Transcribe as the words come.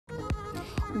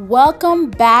Welcome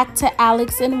back to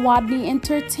Alex and Wadney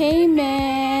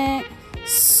Entertainment.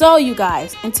 So you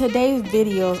guys, in today's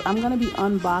videos, I'm going to be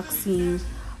unboxing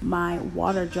my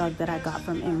water jug that I got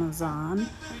from Amazon.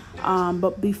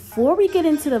 But before we get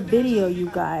into the video, you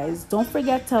guys, don't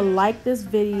forget to like this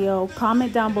video,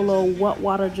 comment down below what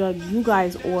water jug you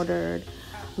guys ordered,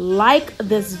 like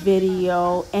this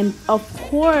video, and of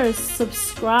course,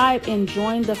 subscribe and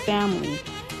join the family.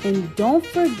 And don't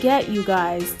forget, you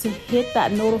guys, to hit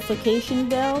that notification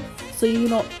bell so you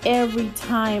know every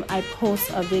time I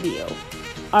post a video.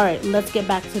 All right, let's get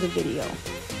back to the video.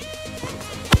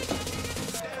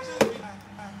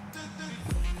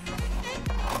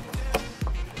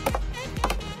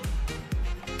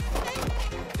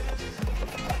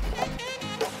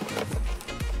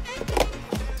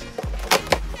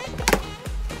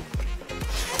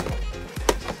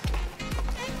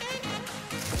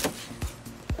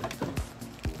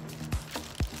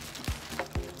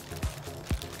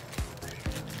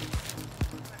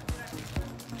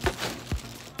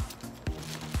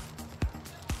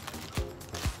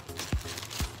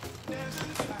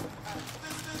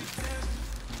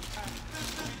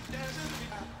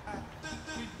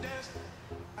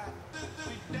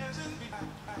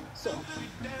 So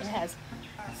it has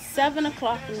 7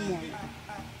 o'clock in the morning,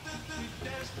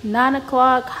 9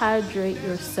 o'clock, hydrate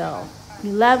yourself,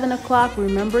 11 o'clock,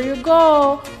 remember your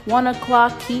goal, 1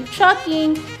 o'clock, keep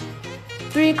chucking,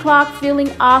 3 o'clock,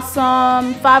 feeling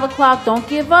awesome, 5 o'clock, don't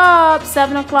give up,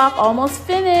 7 o'clock, almost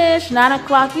finished, 9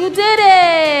 o'clock, you did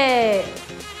it.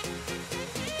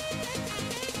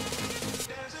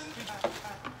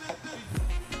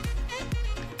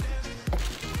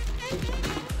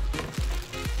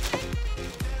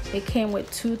 It came with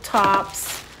 2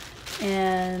 tops,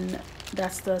 and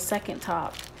that's the second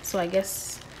top. So I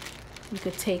guess you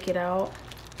could take it out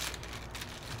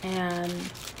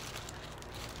and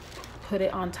put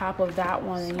it on top of that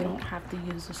one, and you don't have to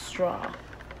use a straw.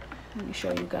 Let me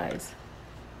show you guys.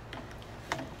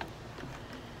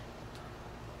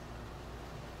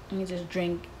 You just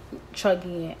drink,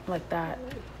 chugging it like that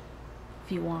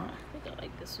if you want. I think I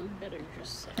like this one better.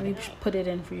 Just let me put it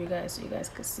in for you guys so you guys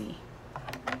can see.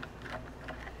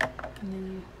 And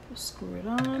then you just screw it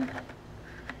on.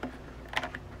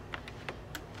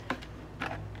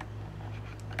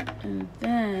 And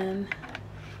then,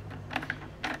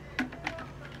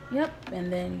 yep,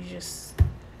 and then you just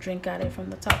drink out it from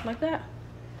the top like that.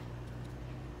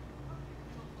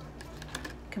 You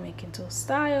can make it into a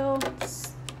style.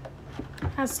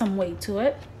 It has some weight to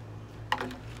it.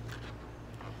 It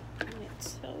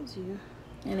tells you.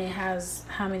 And it has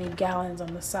how many gallons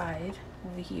on the side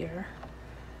over here.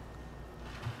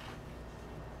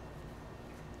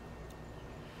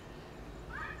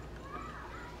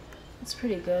 It's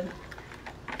pretty good,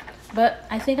 but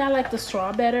I think I like the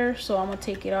straw better, so I'm gonna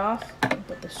take it off,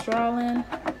 put the straw in,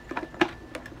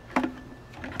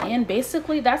 and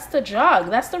basically that's the jug.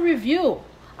 That's the review.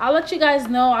 I'll let you guys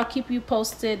know. I'll keep you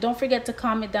posted. Don't forget to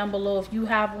comment down below if you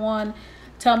have one.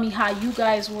 Tell me how you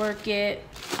guys work it.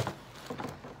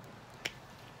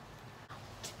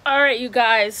 All right, you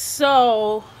guys,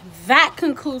 so that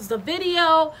concludes the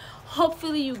video.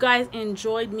 Hopefully you guys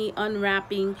enjoyed me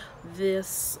unwrapping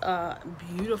this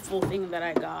beautiful thing that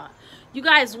I got. You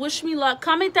guys, wish me luck.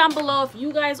 Comment down below if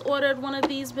you guys ordered one of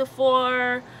these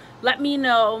before. Let me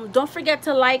know. Don't forget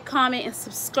to like, comment, and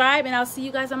subscribe, and I'll see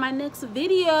you guys on my next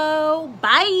video.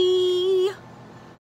 Bye.